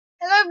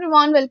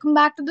everyone, welcome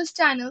back to this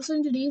channel. So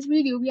in today's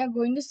video we are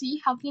going to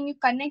see how can you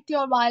connect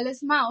your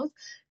wireless mouse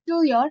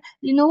to your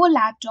Lenovo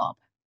laptop.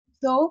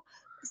 So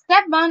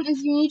step 1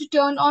 is you need to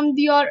turn on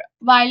your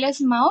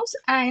wireless mouse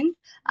and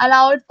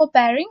allow it for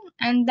pairing,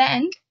 and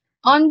then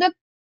on the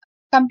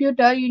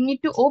computer you need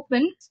to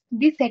open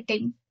the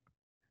settings.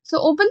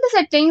 So open the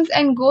settings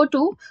and go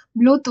to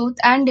Bluetooth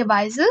and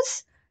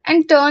devices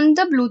and turn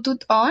the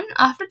Bluetooth on.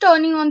 After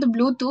turning on the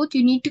Bluetooth,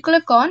 you need to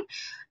click on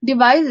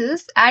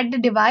devices, add the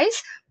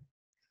device,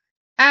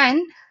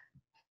 and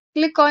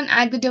click on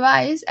add the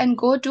device and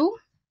go to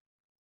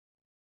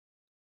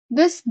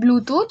this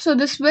Bluetooth. So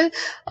this will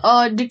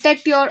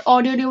detect your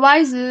audio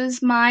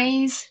devices.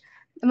 Mice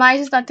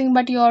is nothing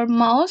but your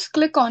mouse.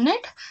 Click on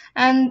it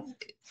and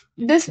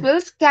this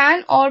will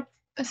scan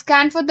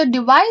for the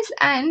device,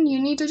 and you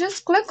need to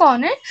just click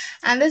on it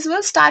and this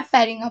will start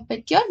pairing up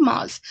with your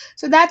mouse.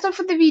 So that's all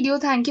for the video.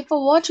 Thank you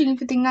for watching.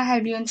 If you think I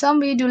helped you in some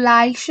way, do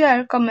like,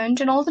 share,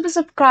 comment, and also to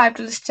subscribe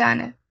to this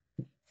channel.